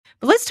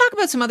But let's talk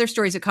about some other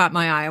stories that caught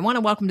my eye. I want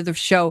to welcome to the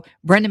show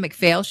Brenda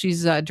McPhail.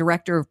 She's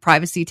Director of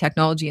Privacy,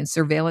 Technology, and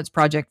Surveillance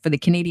Project for the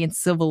Canadian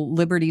Civil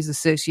Liberties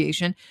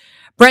Association.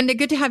 Brenda,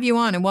 good to have you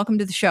on, and welcome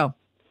to the show.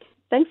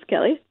 Thanks,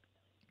 Kelly.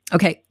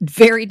 Okay,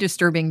 very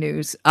disturbing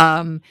news.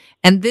 And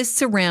this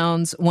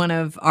surrounds one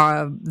of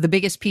the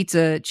biggest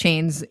pizza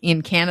chains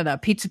in Canada,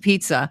 Pizza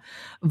Pizza,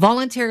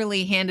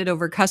 voluntarily handed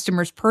over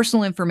customers'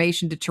 personal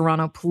information to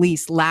Toronto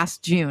police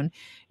last June.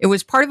 It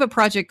was part of a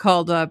project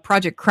called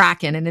Project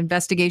Kraken, an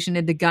investigation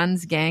into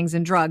guns, gangs,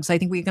 and drugs. I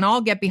think we can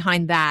all get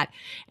behind that.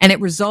 And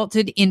it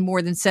resulted in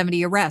more than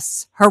 70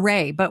 arrests.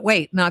 Hooray. But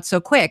wait, not so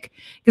quick,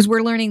 because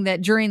we're learning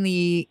that during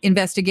the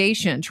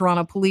investigation,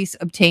 Toronto police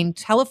obtained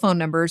telephone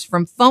numbers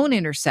from phone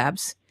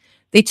intercepts.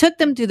 They took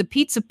them to the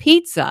Pizza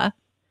Pizza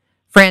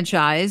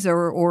franchise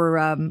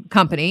or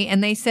company,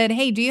 and they said,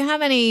 hey, do you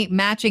have any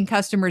matching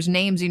customers'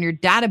 names in your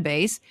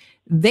database?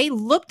 They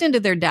looked into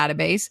their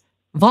database,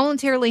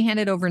 voluntarily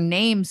handed over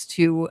names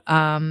to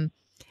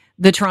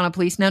the Toronto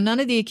police. Now, none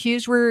of the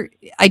accused were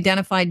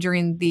identified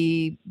during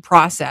the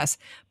process,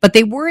 but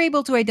they were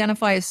able to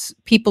identify as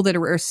people that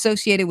were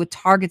associated with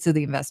targets of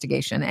the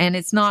investigation. And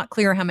it's not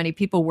clear how many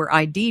people were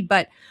ID'd,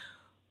 but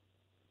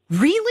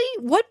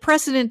really, what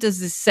precedent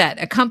does this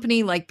set? A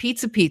company like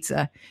Pizza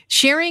Pizza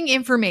sharing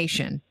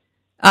information,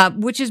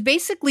 which is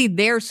basically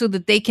there so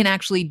that they can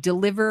actually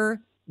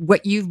deliver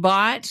what you've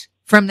bought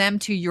from them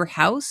to your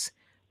house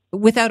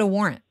without a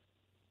warrant.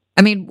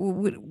 I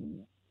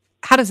mean,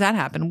 how does that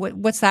happen?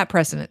 What's that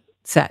precedent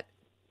set?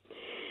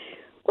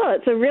 Well,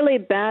 it's a really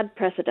bad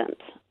precedent.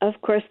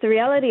 Of course, the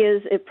reality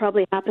is it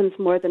probably happens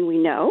more than we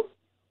know,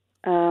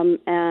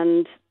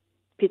 and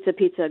Pizza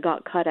Pizza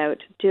got caught out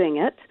doing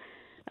it.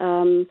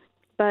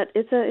 But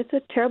it's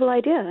a terrible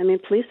idea. I mean,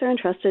 police are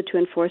entrusted to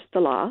enforce the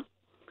law,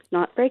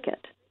 not break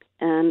it.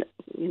 And,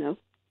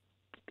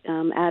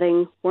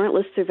 adding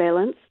warrantless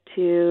surveillance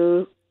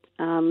to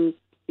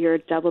your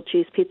double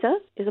cheese pizza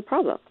is a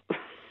problem.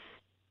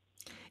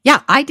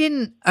 Yeah, I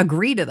didn't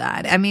agree to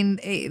that. I mean,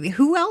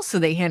 who else are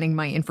they handing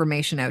my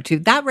information out to?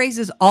 That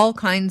raises all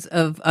kinds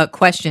of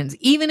questions,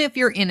 even if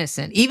you're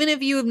innocent, even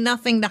if you have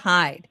nothing to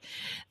hide.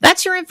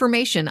 That's your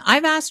information.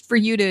 I've asked for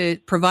you to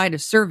provide a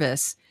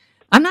service.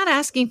 I'm not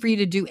asking for you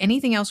to do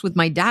anything else with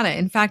my data.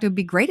 In fact, it would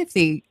be great if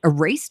they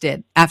erased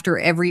it after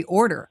every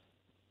order.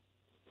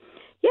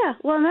 Yeah,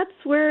 well, and that's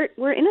where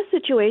we're in a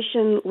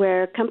situation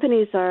where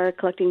companies are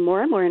collecting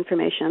more and more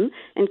information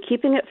and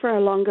keeping it for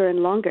longer and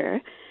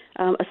longer,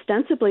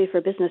 ostensibly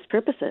for business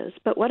purposes.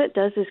 But what it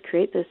does is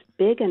create this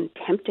big and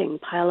tempting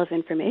pile of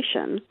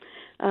information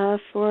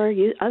for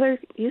other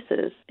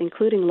uses,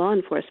 including law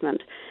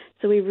enforcement.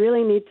 So we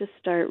really need to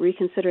start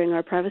reconsidering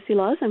our privacy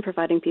laws and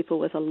providing people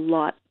with a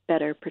lot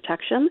better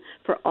protection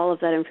for all of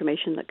that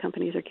information that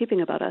companies are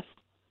keeping about us.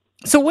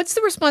 So what's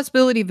the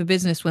responsibility of a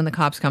business when the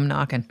cops come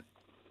knocking?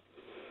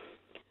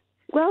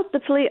 Well,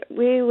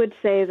 we would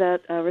say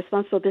that a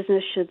responsible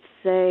business should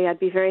say, I'd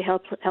be very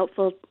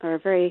helpful or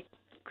very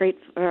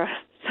grateful.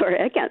 Sorry,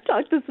 I can't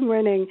talk this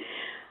morning.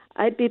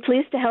 I'd be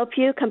pleased to help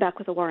you. Come back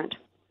with a warrant.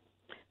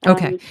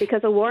 Okay.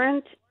 Because a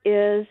warrant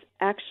is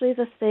actually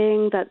the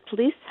thing that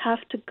police have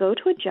to go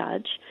to a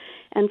judge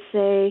and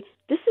say,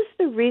 this is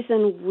the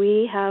reason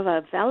we have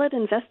a valid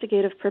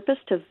investigative purpose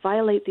to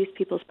violate these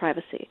people's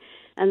privacy.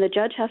 And the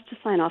judge has to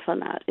sign off on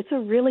that. It's a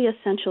really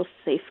essential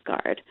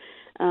safeguard.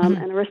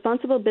 And a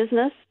responsible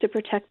business, to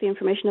protect the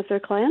information of their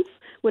clients,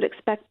 would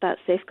expect that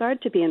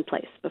safeguard to be in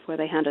place before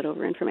they handed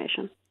over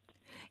information.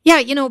 Yeah,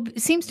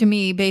 it seems to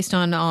me, based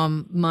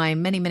on my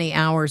many, many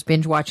hours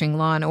binge watching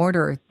Law and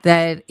Order,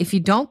 that if you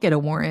don't get a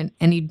warrant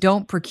and you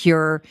don't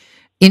procure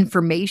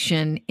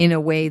information in a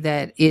way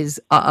that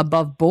is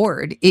above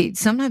board,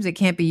 sometimes it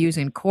can't be used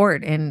in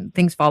court and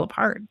things fall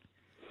apart.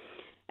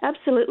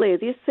 Absolutely.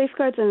 These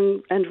safeguards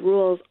and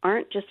rules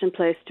aren't just in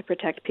place to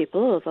protect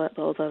people,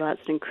 although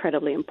that's an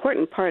incredibly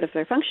important part of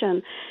their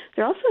function.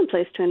 They're also in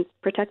place to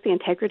protect the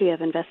integrity of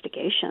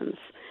investigations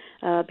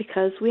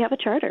because we have a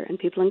charter and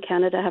people in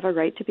Canada have a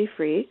right to be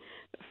free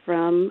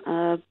from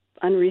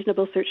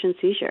unreasonable search and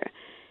seizure.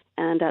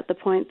 And at the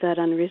point that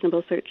an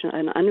unreasonable search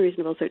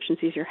and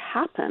seizure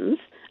happens,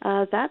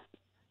 that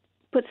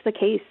puts the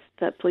case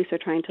that police are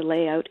trying to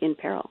lay out in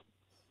peril.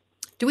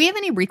 Do we have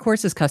any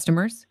recourse as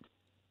customers?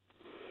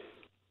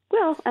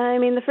 Well, I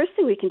mean, the first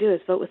thing we can do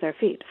is vote with our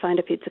feet. Find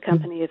a pizza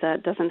company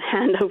that doesn't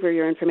hand over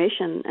your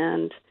information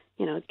and,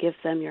 give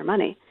them your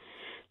money.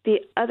 The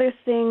other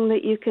thing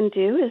that you can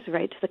do is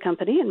write to the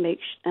company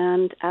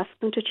and ask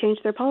them to change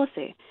their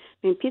policy.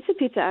 I mean, Pizza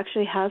Pizza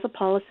actually has a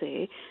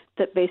policy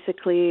that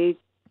basically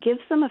gives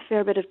them a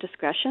fair bit of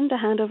discretion to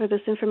hand over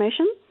this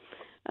information.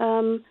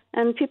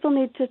 And people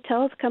need to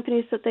tell the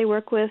companies that they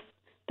work with,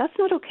 that's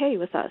not okay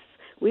with us.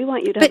 We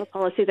want you to have a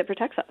policy that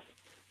protects us.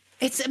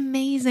 It's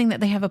amazing that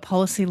they have a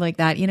policy like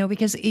that,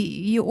 because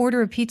you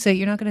order a pizza,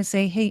 you're not going to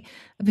say, hey,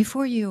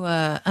 before you,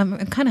 I'm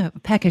kind of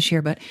peckish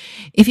here, but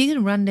if you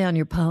can run down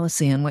your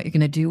policy on what you're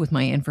going to do with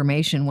my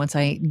information once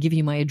I give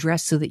you my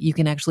address so that you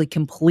can actually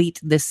complete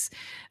this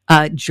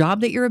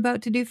job that you're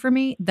about to do for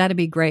me, that'd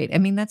be great. I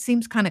mean, that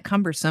seems kind of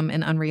cumbersome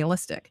and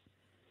unrealistic.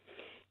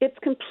 It's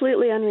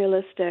completely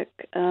unrealistic,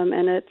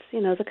 and it's,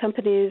 the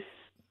companies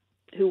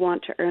who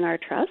want to earn our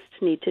trust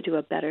need to do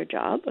a better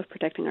job of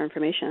protecting our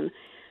information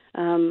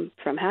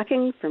from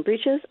hacking, from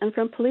breaches, and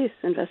from police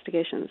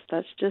investigations.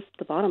 That's just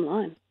the bottom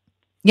line.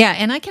 Yeah,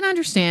 and I can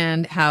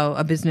understand how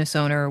a business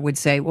owner would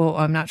say, well,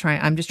 I'm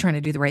just trying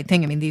to do the right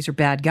thing. I mean, these are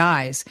bad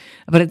guys.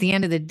 But at the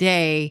end of the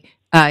day,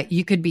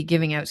 you could be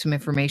giving out some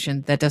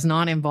information that does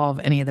not involve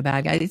any of the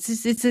bad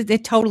guys. It's a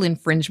total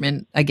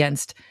infringement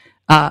against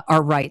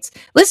our rights.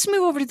 Let's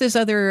move over to this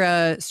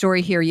other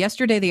story here.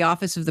 Yesterday, the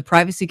Office of the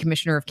Privacy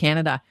Commissioner of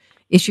Canada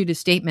issued a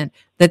statement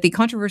that the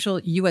controversial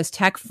U.S.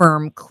 tech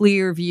firm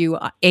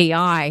Clearview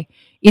AI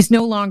is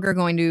no longer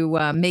going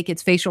to make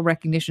its facial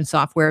recognition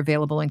software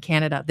available in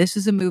Canada. This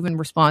is a move in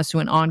response to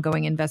an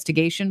ongoing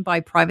investigation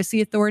by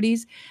privacy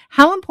authorities.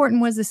 How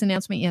important was this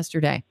announcement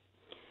yesterday?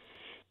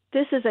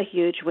 This is a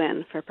huge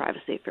win for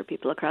privacy for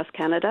people across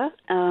Canada,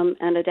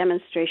 and a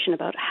demonstration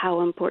about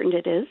how important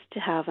it is to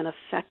have an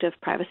effective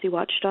privacy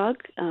watchdog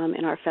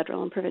in our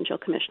federal and provincial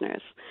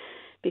commissioners.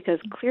 Because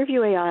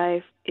Clearview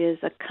AI is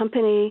a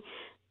company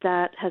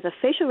that has a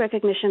facial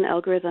recognition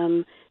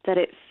algorithm that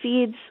it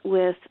feeds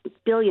with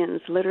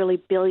billions, literally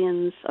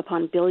billions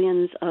upon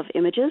billions of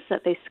images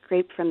that they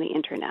scrape from the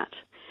internet,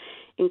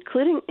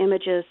 including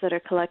images that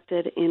are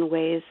collected in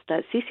ways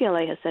that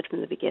CCLA has said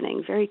from the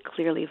beginning very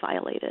clearly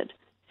violated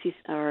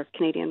our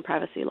Canadian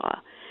privacy law.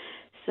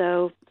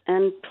 So,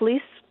 and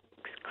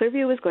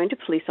Clearview was going to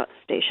police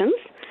stations,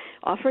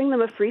 offering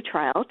them a free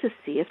trial to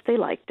see if they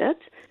liked it,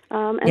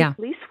 and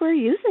police were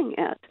using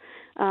it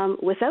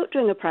without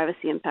doing a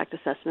privacy impact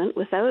assessment,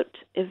 without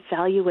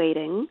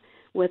evaluating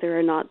whether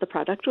or not the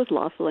product was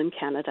lawful in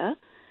Canada,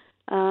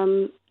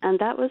 and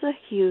that was a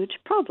huge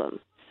problem.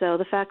 So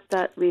the fact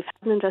that we've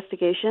had an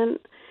investigation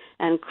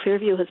and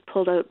Clearview has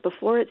pulled out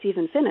before it's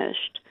even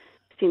finished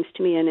seems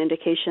to me an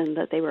indication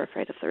that they were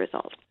afraid of the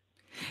result.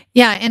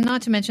 Yeah, and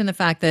not to mention the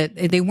fact that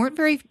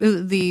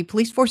the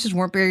police forces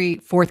weren't very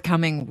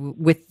forthcoming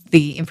with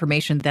the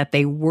information that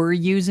they were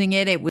using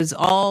it. It was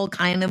all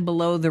kind of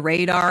below the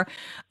radar.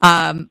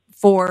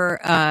 For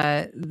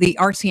the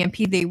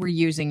RCMP, they were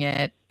using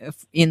it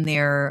in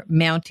their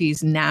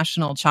Mounties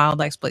National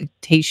Child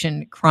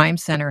Exploitation Crime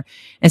Center.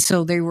 And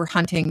so they were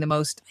hunting the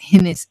most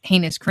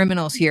heinous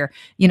criminals here,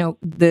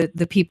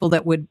 the people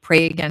that would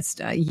prey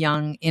against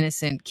young,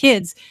 innocent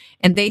kids.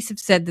 And they have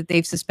said that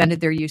they've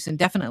suspended their use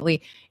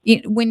indefinitely.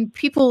 When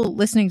people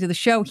listening to the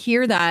show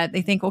hear that,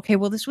 they think, okay,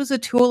 well, this was a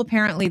tool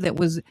apparently that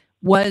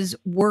was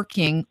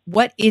working.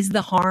 What is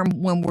the harm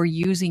when we're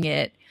using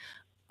it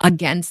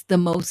against the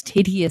most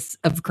hideous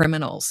of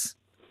criminals?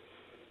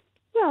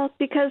 Well,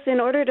 because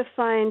in order to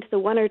find the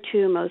one or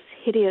two most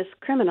hideous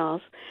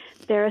criminals,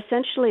 they're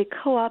essentially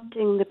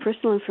co-opting the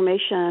personal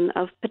information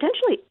of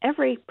potentially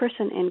every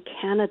person in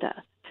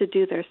Canada to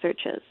do their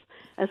searches,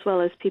 as well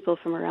as people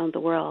from around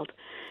the world.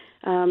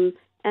 And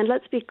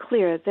let's be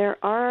clear,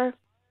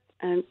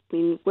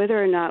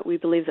 whether or not we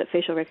believe that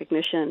facial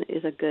recognition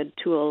is a good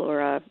tool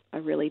or a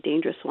really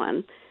dangerous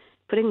one,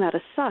 putting that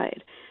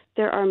aside,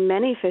 there are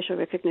many facial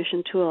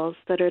recognition tools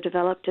that are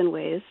developed in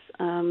ways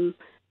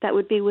that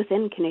would be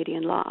within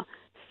Canadian law.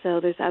 So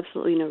there's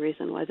absolutely no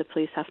reason why the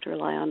police have to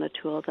rely on a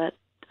tool that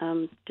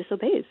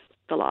disobeys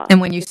the law.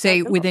 And when you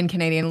say within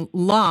Canadian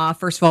law,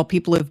 first of all,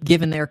 people have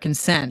given their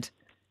consent.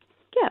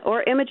 Yeah,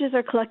 or images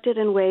are collected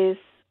in ways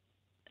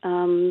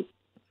that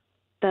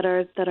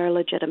are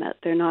legitimate.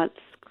 They're not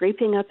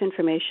scraping up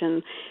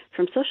information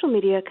from social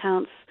media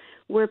accounts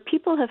where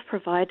people have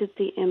provided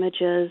the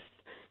images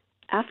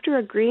after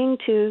agreeing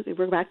to,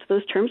 we're back to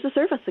those terms of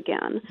service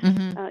again.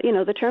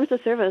 Mm-hmm. The terms of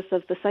service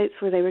of the sites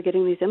where they were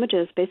getting these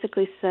images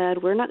basically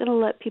said, we're not going to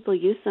let people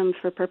use them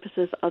for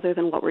purposes other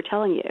than what we're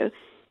telling you.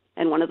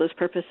 And one of those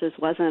purposes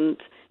wasn't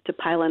to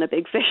pile in a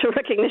big facial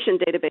recognition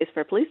database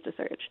for police to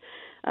search.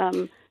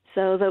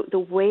 So the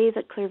way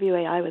that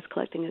Clearview AI was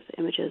collecting its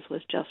images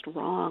was just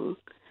wrong.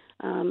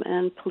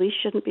 And police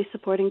shouldn't be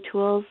supporting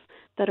tools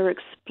that are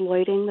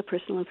exploiting the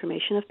personal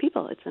information of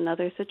people. It's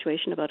another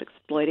situation about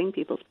exploiting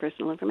people's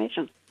personal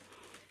information.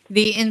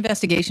 The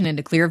investigation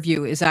into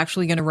Clearview is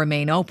actually going to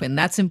remain open.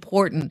 That's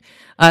important.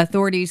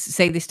 Authorities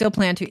say they still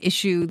plan to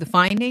issue the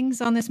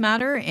findings on this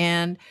matter,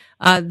 and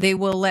they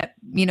will let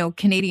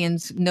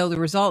Canadians know the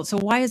results. So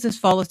why is this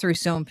follow through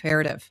so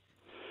imperative?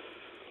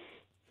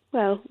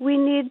 Well, we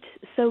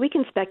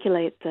can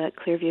speculate that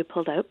Clearview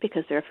pulled out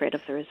because they're afraid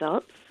of the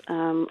results.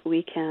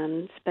 We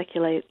can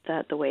speculate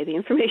that the way the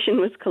information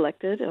was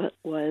collected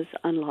was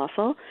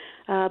unlawful,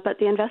 but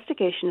the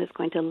investigation is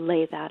going to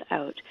lay that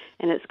out,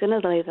 and it's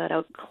going to lay that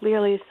out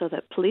clearly so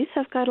that police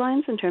have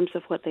guidelines in terms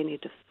of what they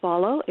need to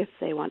follow if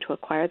they want to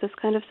acquire this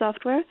kind of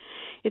software.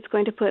 It's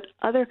going to put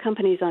other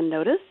companies on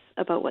notice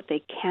about what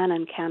they can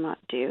and cannot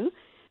do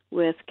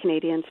with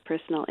Canadians'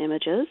 personal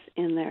images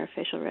in their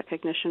facial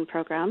recognition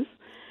programs.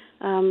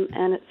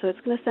 So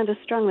it's going to send a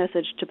strong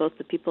message to both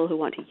the people who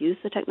want to use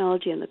the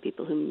technology and the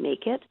people who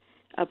make it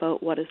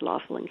about what is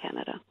lawful in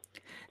Canada.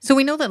 So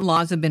we know that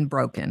laws have been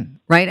broken,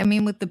 right? I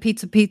mean, with the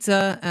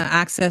Pizza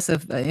access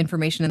of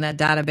information in that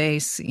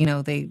database,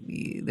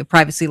 the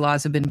privacy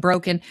laws have been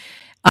broken.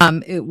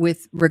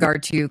 With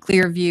regard to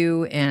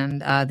Clearview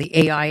and the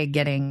AI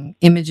getting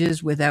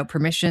images without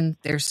permission,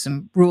 there's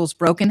some rules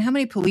broken. How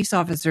many police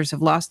officers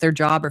have lost their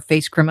job or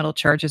faced criminal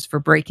charges for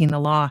breaking the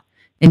law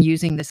and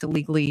using this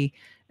illegally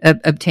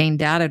obtained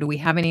data? Do we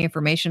have any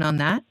information on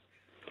that?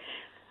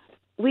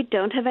 We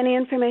don't have any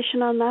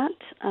information on that.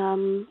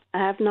 I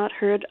have not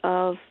heard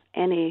of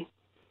any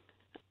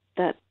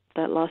that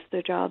lost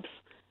their jobs.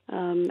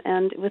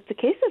 And with the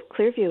case of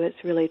Clearview,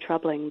 it's really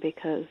troubling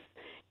because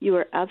you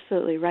are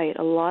absolutely right.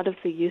 A lot of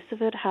the use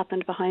of it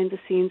happened behind the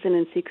scenes and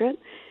in secret.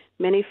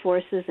 Many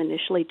forces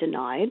initially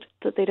denied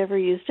that they'd ever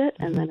used it,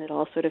 and then it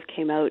all sort of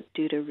came out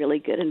due to really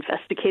good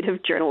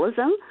investigative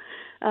journalism.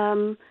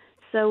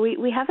 So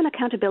we have an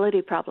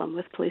accountability problem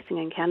with policing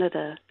in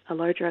Canada, a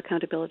larger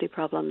accountability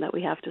problem that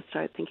we have to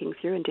start thinking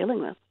through and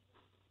dealing with.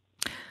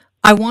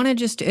 I want to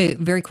just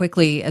very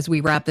quickly, as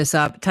we wrap this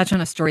up, touch on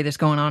a story that's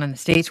going on in the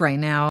States right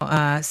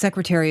now.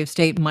 Secretary of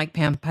State Mike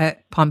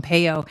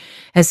Pompeo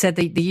has said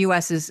that the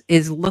U.S.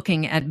 is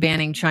looking at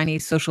banning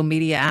Chinese social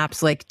media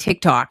apps like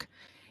TikTok.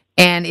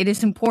 And it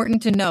is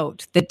important to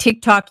note that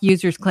TikTok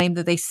users claim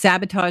that they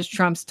sabotaged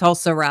Trump's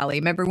Tulsa rally.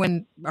 Remember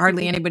when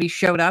hardly anybody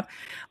showed up?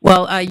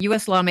 Well,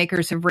 U.S.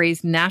 lawmakers have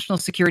raised national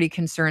security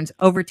concerns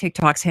over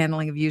TikTok's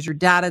handling of user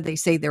data. They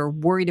say they're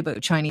worried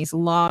about Chinese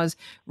laws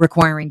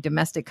requiring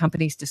domestic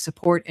companies to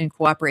support and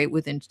cooperate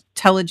with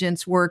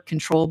intelligence work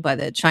controlled by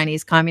the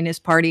Chinese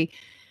Communist Party.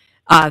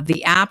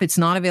 The app, it's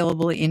not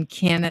available in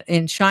China.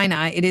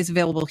 It is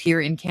available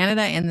here in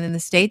Canada and in the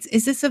States.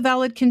 Is this a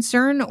valid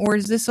concern, or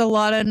is this a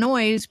lot of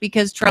noise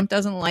because Trump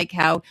doesn't like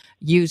how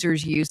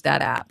users use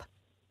that app?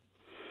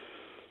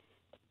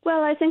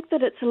 Well, I think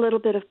that it's a little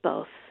bit of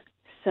both.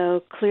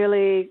 So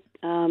clearly,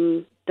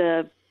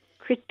 the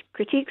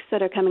critiques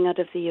that are coming out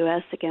of the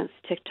U.S. against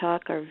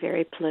TikTok are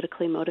very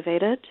politically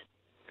motivated.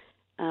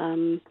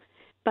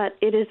 But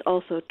it is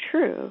also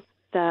true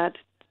that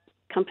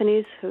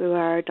companies who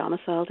are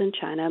domiciled in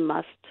China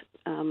must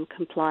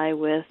comply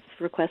with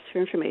requests for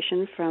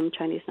information from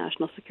Chinese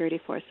national security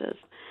forces.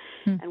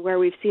 And where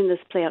we've seen this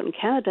play out in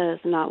Canada is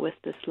not with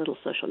this little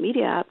social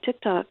media app,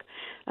 TikTok,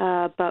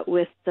 but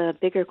with the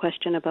bigger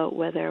question about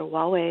whether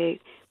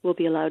Huawei will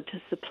be allowed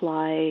to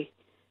supply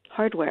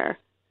hardware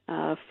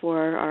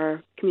for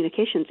our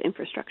communications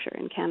infrastructure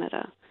in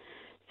Canada.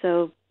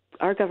 So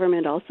our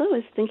government also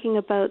is thinking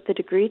about the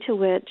degree to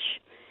which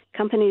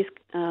companies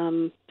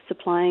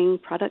supplying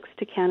products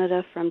to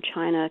Canada from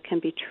China can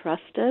be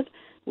trusted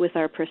with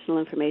our personal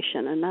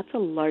information. And that's a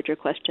larger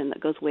question that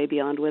goes way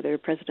beyond whether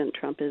President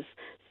Trump is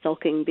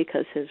sulking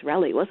because his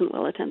rally wasn't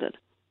well attended.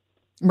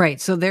 Right.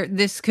 So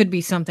this could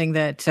be something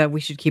that we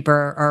should keep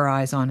our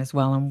eyes on as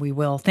well, and we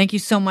will. Thank you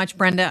so much,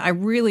 Brenda. I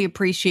really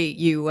appreciate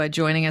you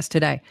joining us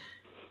today.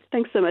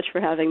 Thanks so much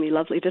for having me.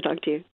 Lovely to talk to you.